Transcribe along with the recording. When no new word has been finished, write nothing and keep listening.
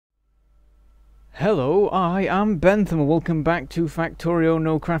Hello, I am Bentham and welcome back to Factorio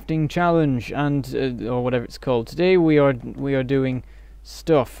No Crafting Challenge and or whatever it's called. Today we are doing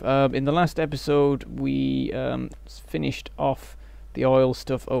stuff. In the last episode we finished off the oil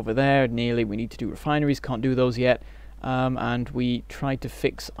stuff over there. Nearly, we need to do refineries, can't do those yet. And we tried to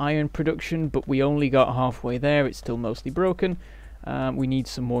fix iron production, but we only got halfway there. It's still mostly broken. We need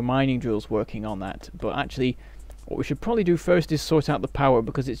some more mining drills working on that. But actually, what we should probably do first is sort out the power,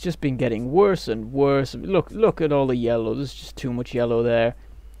 because it's just been getting worse and worse. Look at all the yellow. There's just too much yellow there.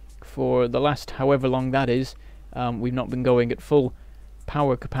 For the last however long that is, we've not been going at full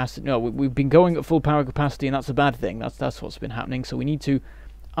power capacity. No, we've been going at full power capacity, and that's a bad thing. That's what's been happening. So we need to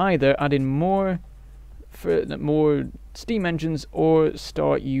either add in more steam engines or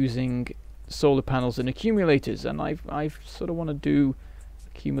start using solar panels and accumulators. And I sort of want to do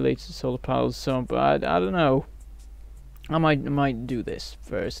accumulators and solar panels, but I don't know. I might do this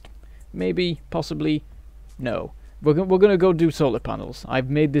first. Maybe, possibly, no. We're gonna go do solar panels. I've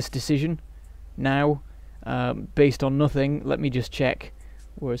made this decision now, based on nothing. Let me just check.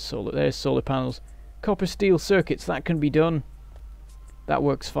 Where's solar? There's solar panels. Copper steel circuits, that can be done. That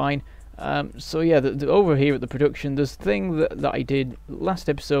works fine. So yeah, over here at the production, there's a thing that I did last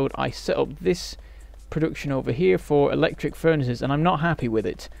episode. I set up this production over here for electric furnaces, and I'm not happy with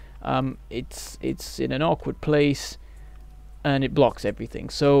it. It's in an awkward place, and it blocks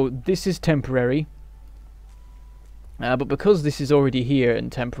everything. So this is temporary. But because this is already here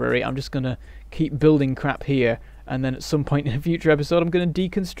and temporary, I'm just gonna keep building crap here, and then at some point in a future episode, I'm gonna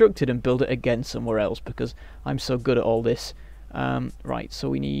deconstruct it and build it again somewhere else, because I'm so good at all this. Right, so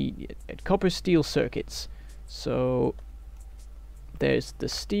we need copper steel circuits. So there's the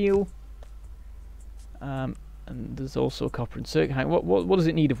steel, and there's also copper and circuit. What does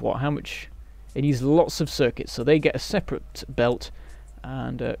it need of what? How much? It needs lots of circuits, so they get a separate belt,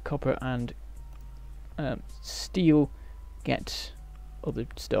 and copper and steel get other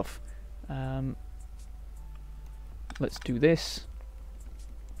stuff. Let's do this,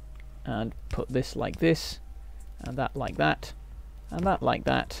 and put this like this, and that like that, and that like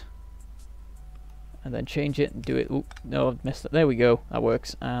that, and then change it and do it. Ooh, no, I've messed up. There we go, that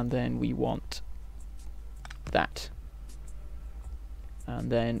works. And then we want that. And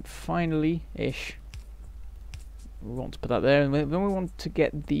then finally-ish, we want to put that there, and then we want to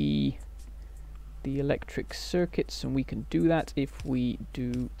get the electric circuits, and we can do that if we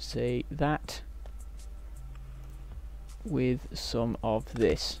do, say, that with some of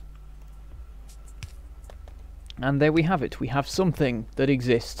this. And there we have it. We have something that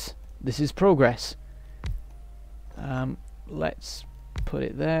exists. This is progress. Let's put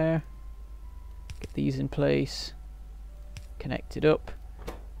it there. Get these in place. Connect it up,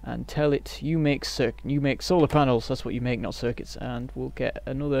 and tell it you make solar panels. That's what you make, not circuits. And we'll get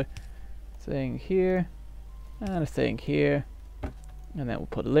another thing here and a thing here, and then we'll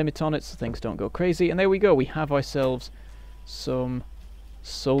put a limit on it so things don't go crazy. And there we go. We have ourselves some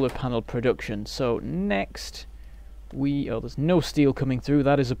solar panel production. So next there's no steel coming through.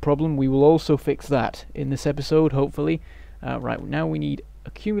 That is a problem. We will also fix that in this episode, hopefully. Right, now we need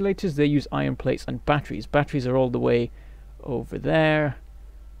accumulators. They use iron plates and batteries. Batteries are all the way over there.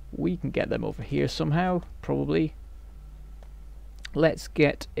 We can get them over here somehow, probably. Let's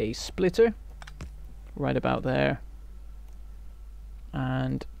get a splitter right about there,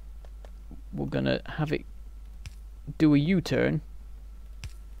 and we're gonna have it do a U-turn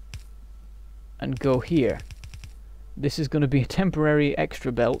and go here. This is going to be a temporary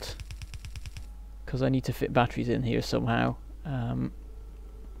extra belt, because I need to fit batteries in here somehow.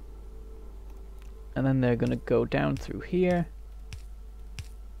 And then they're going to go down through here,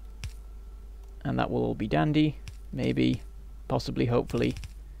 and that will all be dandy. Maybe, possibly, hopefully.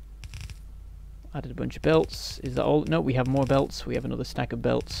 Added a bunch of belts. Is that all? No, we have more belts. We have another stack of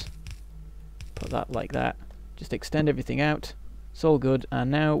belts. Put that like that. Just extend everything out. It's all good.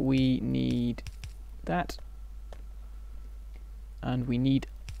 And now we need that, and we need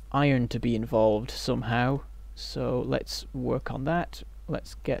iron to be involved somehow. So let's work on that.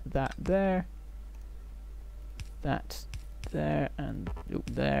 Let's get that there. That there, and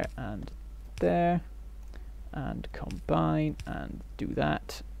there, and there, and combine, and do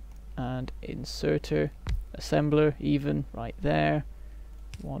that, and inserter, assembler, even right there.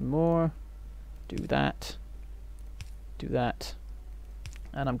 One more. Do that. Do that.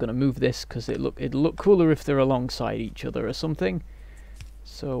 And I'm going to move this because it'll look cooler if they're alongside each other or something.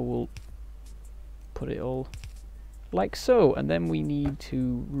 So we'll put it all like so, and then we need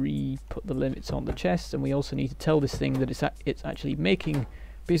to re-put the limits on the chest, and we also need to tell this thing that it's actually making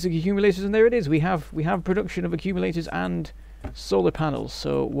basic accumulators, and there it is. We have production of accumulators and solar panels.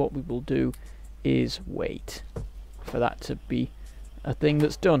 So what we will do is wait for that to be a thing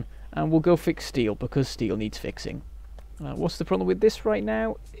that's done. And we'll go fix steel, because steel needs fixing. What's the problem with this right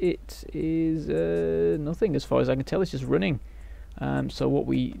now? It is nothing as far as I can tell. It's just running. So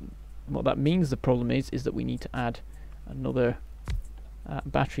what that means, the problem is that we need to add another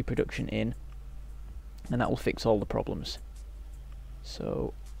battery production in, and that will fix all the problems.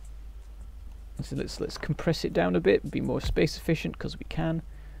 So let's compress it down a bit, be more space efficient, because we can.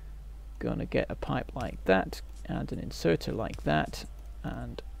 Gonna get a pipe like that, and an inserter like that,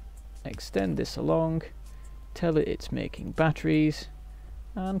 and extend this along, tell it it's making batteries,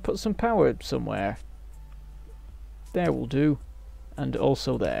 and put some power somewhere. There will do, and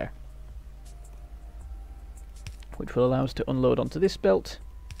also there, which will allow us to unload onto this belt,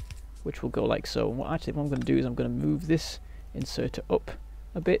 which will go like so. And what I'm going to do is I'm going to move this inserter up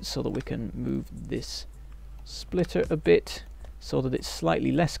a bit so that we can move this splitter a bit so that it's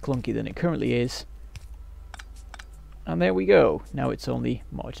slightly less clunky than it currently is. And there we go. Now it's only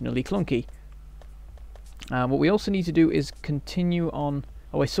marginally clunky. What we also need to do is continue on.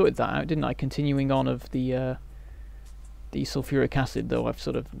 Oh, I sorted that out, didn't I? Continuing on of the sulfuric acid, though I've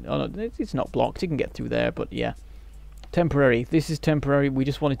sort of. Oh no, it's not blocked. You can get through there, but yeah, temporary. This is temporary. We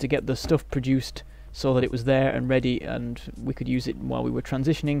just wanted to get the stuff produced so that it was there and ready, and we could use it while we were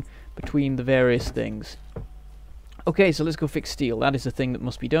transitioning between the various things. Okay, so let's go fix steel. That is the thing that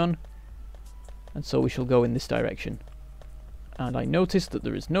must be done, and so we shall go in this direction. And I noticed that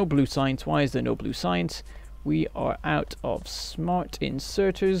there is no blue science. Why is there no blue science? We are out of smart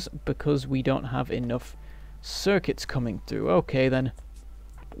inserters because we don't have enough circuits coming through. Okay, then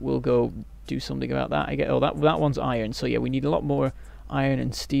we'll go do something about that. Oh, that one's iron. So yeah, we need a lot more iron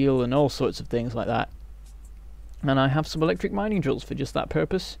and steel and all sorts of things like that. And I have some electric mining drills for just that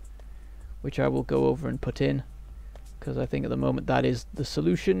purpose, which I will go over and put in, because I think at the moment that is the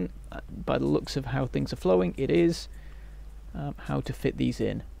solution. By the looks of how things are flowing, it is. How to fit these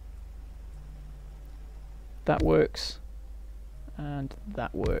in. That works, and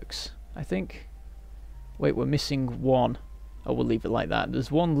that works, I think. Wait, we're missing one. Oh, we'll leave it like that.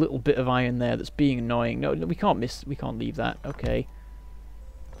 There's one little bit of iron there that's being annoying. No, we can't leave that. Okay.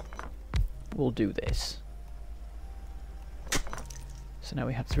 We'll do this. So now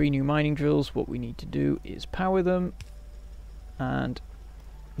we have 3 new mining drills. What we need to do is power them and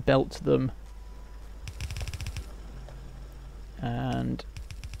belt them. And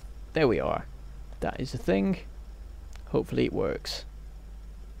there we are. That is the thing. Hopefully it works.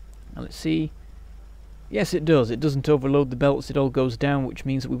 Now let's see. Yes, it does. It doesn't overload the belts. It all goes down, which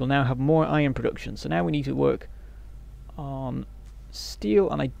means that we will now have more iron production. So now we need to work on steel.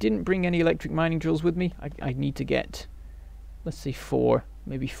 And I didn't bring any electric mining drills with me. I need to get, let's say 4.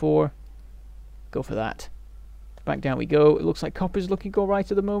 Maybe 4. Go for that. Back down we go. It looks like copper's looking all right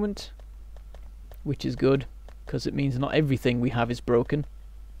at the moment, which is good, because it means not everything we have is broken.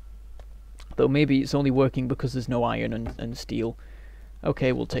 Though maybe it's only working because there's no iron and steel.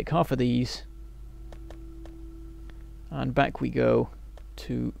 Okay, we'll take half of these. And back we go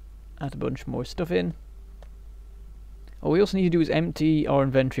to add a bunch more stuff in. What we also need to do is empty our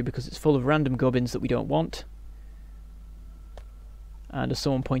inventory because it's full of random gubbins that we don't want. And as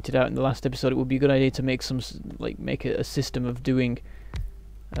someone pointed out in the last episode, it would be a good idea to make make a system of doing,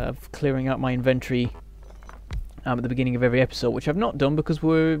 clearing out my inventory at the beginning of every episode, which I've not done because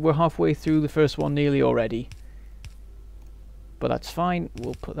we're halfway through the first one nearly already. But that's fine.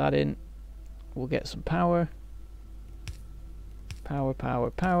 We'll put that in. We'll get some power.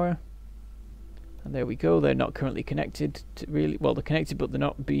 Power. And there we go. They're not currently connected to really. Well, they're connected, but they're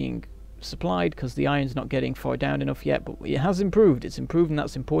not being supplied because the iron's not getting far down enough yet. But it has improved. It's improved, and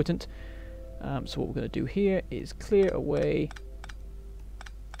that's important. So what we're going to do here is clear away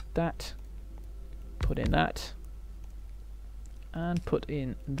that. Put in that. And put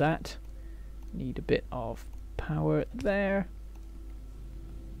in that. Need a bit of power there.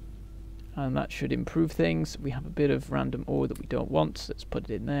 And that should improve things. We have a bit of random ore that we don't want, so let's put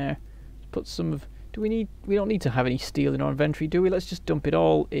it in there. Put some of... we don't need to have any steel in our inventory, do we? Let's just dump it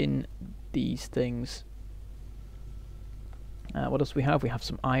all in these things. What else do we have? We have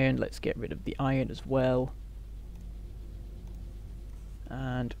some iron. Let's get rid of the iron as well.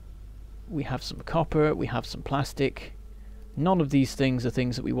 And we have some copper. We have some plastic. None of these things are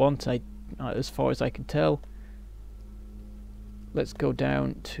things that we want, as far as I can tell. Let's go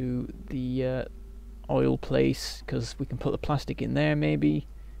down to the oil place, because we can put the plastic in there maybe,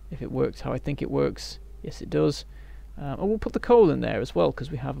 if it works how I think it works. Yes, it does. And we'll put the coal in there as well,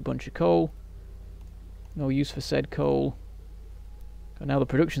 because we have a bunch of coal. No use for said coal. And now the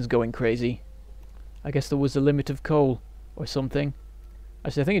production's going crazy. I guess there was a limit of coal or something.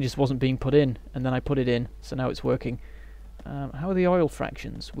 Actually, I think it just wasn't being put in, and then I put it in, so now it's working. How are the oil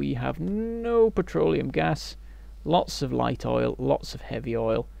fractions? We have no petroleum gas, lots of light oil, lots of heavy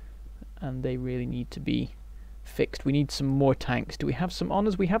oil, and they really need to be fixed. We need some more tanks. Do we have some on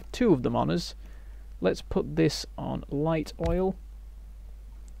us? We have 2 of them on us. Let's put this on light oil.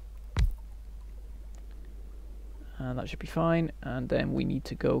 And that should be fine. And then we need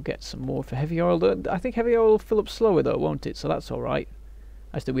to go get some more for heavy oil. I think heavy oil will fill up slower though, won't it? So that's alright.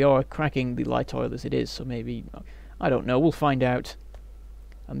 Actually, we are cracking the light oil as it is, so maybe... I don't know, we'll find out.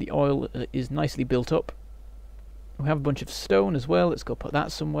 And the oil is nicely built up. We have a bunch of stone as well. Let's go put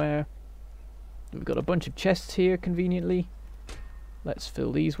that somewhere. We've got a bunch of chests here, conveniently. Let's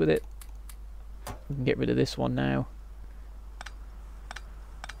fill these with it. We can get rid of this one now.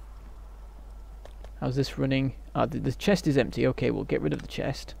 How's this running? The chest is empty. Okay, we'll get rid of the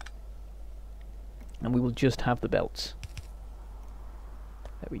chest. And we will just have the belts.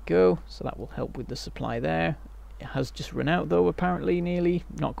 There we go. So that will help with the supply there. It has just run out though, apparently, nearly.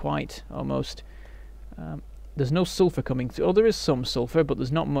 Not quite, almost. There's no sulfur coming through. Oh, there is some sulfur, but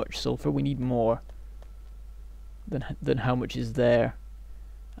there's not much sulfur. We need more than how much is there.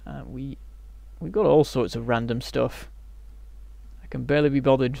 We've got all sorts of random stuff. I can barely be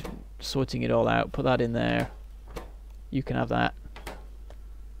bothered sorting it all out. Put that in there. You can have that.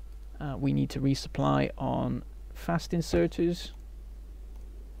 We need to resupply on fast inserters.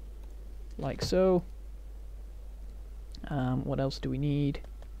 Like so. What else do we need?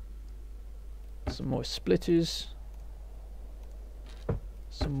 Some more splitters.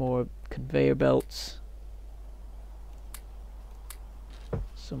 Some more conveyor belts.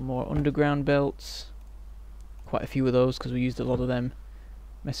 Some more underground belts. Quite a few of those because we used a lot of them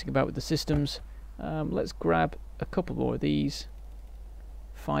messing about with the systems. Let's grab a couple more of these.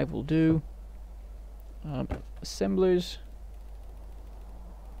 5 will do. Assemblers.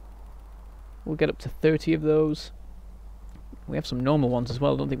 We'll get up to 30 of those. We have some normal ones as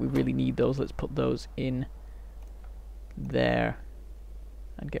well. I don't think we really need those. Let's put those in there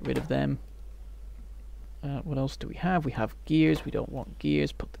and get rid of them. What else do we have? We have gears. We don't want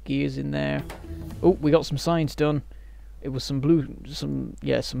gears. Put the gears in there. Oh, we got some science done. It was some blue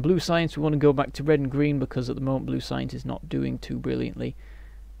science. We want to go back to red and green because at the moment blue science is not doing too brilliantly.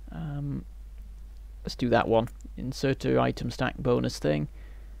 Let's do that one. Inserter item stack bonus thing.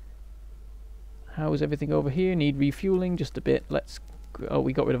 How is everything over here? Need refueling just a bit. Oh,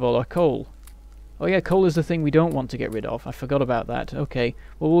 we got rid of all our coal. Oh yeah, coal is the thing we don't want to get rid of. I forgot about that. Okay,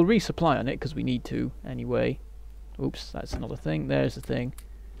 well we'll resupply on it because we need to anyway. Oops, that's another thing. There's the thing.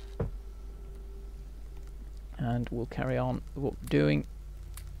 And we'll carry on what we're doing.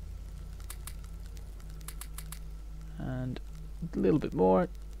 And a little bit more.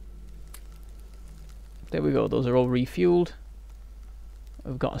 There we go, those are all refueled.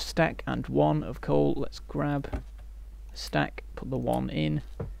 We've got a stack and 1 of coal. Let's grab a stack, put the 1 in.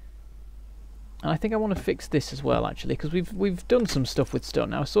 And I think I want to fix this as well, actually, because we've done some stuff with stone.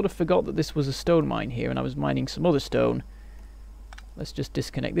 Now, I sort of forgot that this was a stone mine here, and I was mining some other stone. Let's just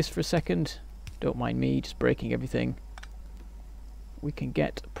disconnect this for a second. Don't mind me, just breaking everything. We can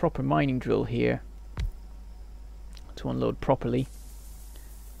get a proper mining drill here to unload properly.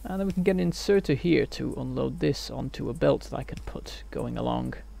 And then we can get an inserter here to unload this onto a belt that I can put going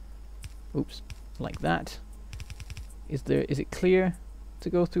along. Oops, like that. Is it clear to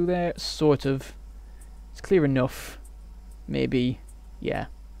go through there? Sort of. It's clear enough. Maybe. Yeah.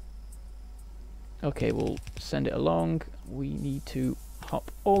 Okay, we'll send it along. We need to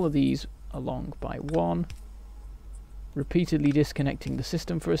hop all of these along by 1. Repeatedly disconnecting the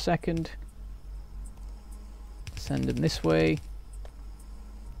system for a second. Send them this way.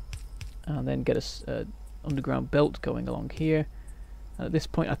 And then get a underground belt going along here. And at this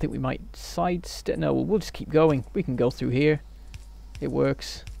point I think we might sidestep. No, we'll just keep going. We can go through here. It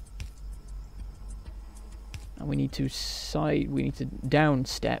works. And we need to down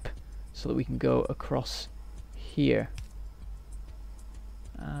step so that we can go across here.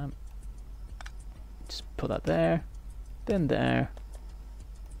 Just put that there, then there,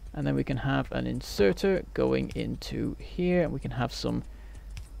 and then we can have an inserter going into here, and we can have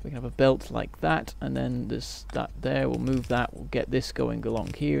a belt like that, and then that there, we'll move that, we'll get this going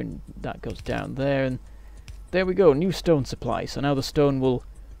along here, and that goes down there, and there we go, new stone supply. So now the stone will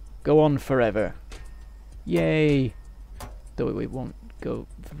go on forever. Yay! Though it won't go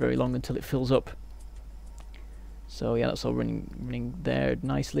for very long until it fills up. So yeah, that's all running there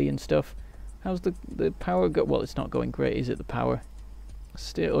nicely and stuff. How's the power go? Well, it's not going great, is it, the power?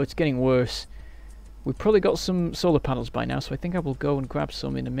 Still, it's getting worse. We've probably got some solar panels by now, so I think I will go and grab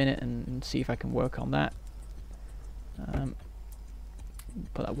some in a minute and see if I can work on that.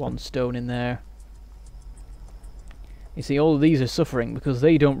 Put that one stone in there. You see, all of these are suffering because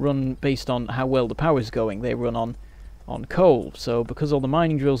they don't run based on how well the power's going. They run on coal. So because all the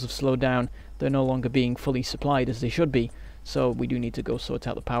mining drills have slowed down, they're no longer being fully supplied as they should be. So we do need to go sort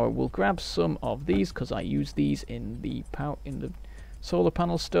out the power. We'll grab some of these because I use these in the solar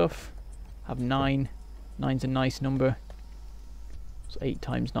panel stuff. Have 9. 9's a nice number. So 8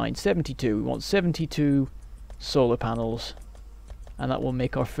 times 9, 72. We want 72 solar panels, and that will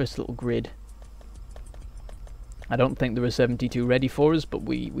make our first little grid. I don't think there are 72 ready for us, but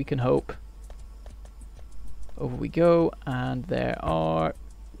we can hope. Over we go, and there are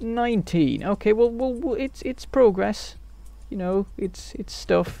 19. Okay, well it's progress. You know, it's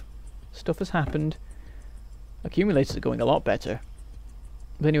stuff. Stuff has happened. Accumulators are going a lot better.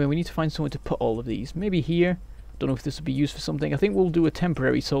 But anyway, we need to find somewhere to put all of these. Maybe here. Don't know if this will be used for something. I think we'll do a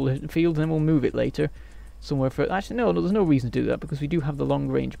temporary solar field, and then we'll move it later somewhere for... Actually, no, there's no reason to do that, because we do have the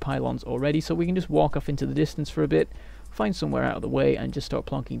long-range pylons already, so we can just walk off into the distance for a bit, find somewhere out of the way, and just start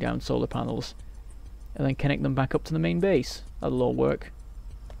plonking down solar panels, and then connect them back up to the main base. That'll all work.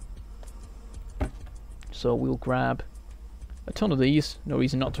 So we'll grab a ton of these. No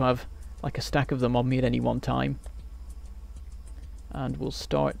reason not to have like a stack of them on me at any one time. And we'll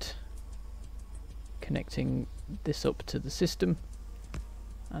start connecting this up to the system.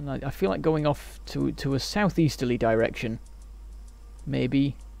 And I feel like going off to a southeasterly direction.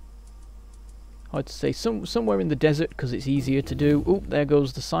 Maybe. Hard to say. Somewhere in the desert, because it's easier to do. Oh, there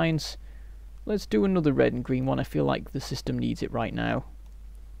goes the science. Let's do another red and green one. I feel like the system needs it right now.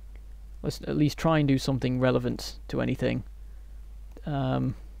 Let's at least try and do something relevant to anything.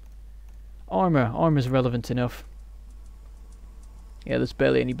 Armor's relevant enough. Yeah, there's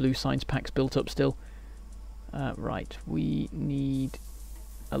barely any blue science packs built up still. Right, we need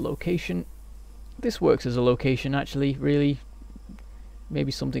a location. This works as a location, actually, really.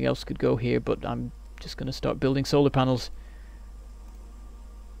 Maybe something else could go here, but I'm just going to start building solar panels.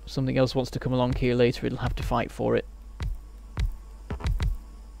 If something else wants to come along here later, it'll have to fight for it.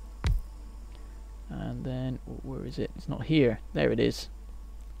 And then, where is it? It's not here. There it is.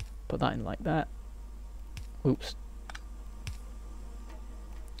 Put that in like that. Oops.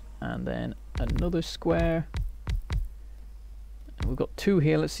 And then another square. And we've got 2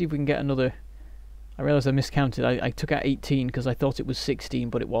 here. Let's see if we can get another. I realised I miscounted. I took out 18 because I thought it was 16,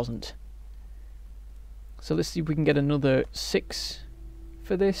 but it wasn't. So let's see if we can get another 6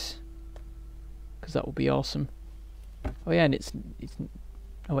 for this, because that will be awesome. Oh yeah, and it's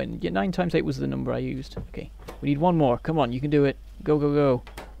oh wait, yeah, 9 times 8 was the number I used. Okay, we need one more. Come on, you can do it. Go, go, go.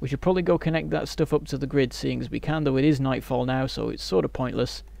 We should probably go connect that stuff up to the grid, seeing as we can, though it is nightfall now, so it's sort of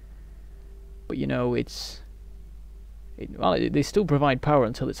pointless. But you know, they still provide power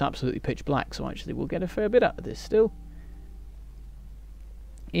until it's absolutely pitch black, so actually we'll get a fair bit out of this still.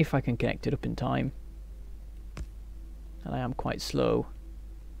 If I can connect it up in time. And I am quite slow.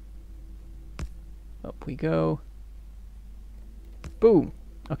 Up we go. Boom!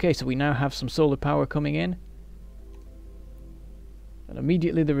 Okay, so we now have some solar power coming in. And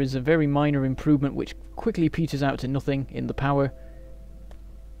immediately there is a very minor improvement which quickly peters out to nothing in the power.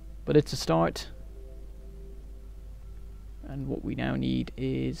 But it's a start. And what we now need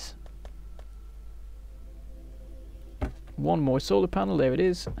is one more solar panel. There it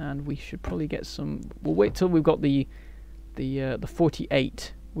is. And we should probably get some... We'll wait till we've got the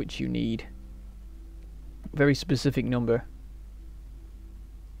 48, which you need. Very specific number.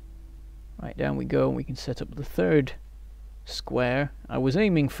 Right, down we go, and we can set up the 3rd square. I was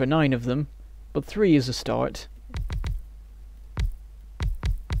aiming for 9 of them, but 3 is a start.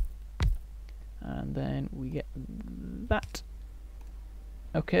 And then we get that.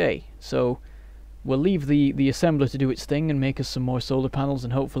 Okay, so we'll leave the assembler to do its thing and make us some more solar panels,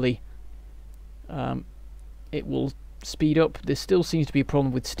 and hopefully it will speed up. There still seems to be a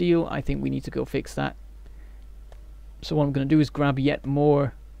problem with steel. I think we need to go fix that. So what I'm going to do is grab yet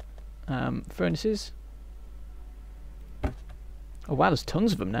more furnaces. Oh wow, there's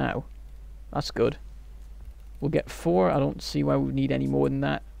tons of them now. That's good. We'll get 4. I don't see why we would need any more than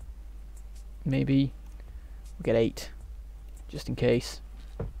that. Maybe we'll get 8, just in case.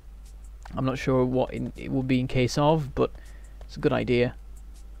 I'm not sure what it will be in case of, but it's a good idea.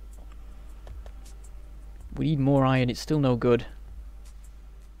 We need more iron. It's still no good.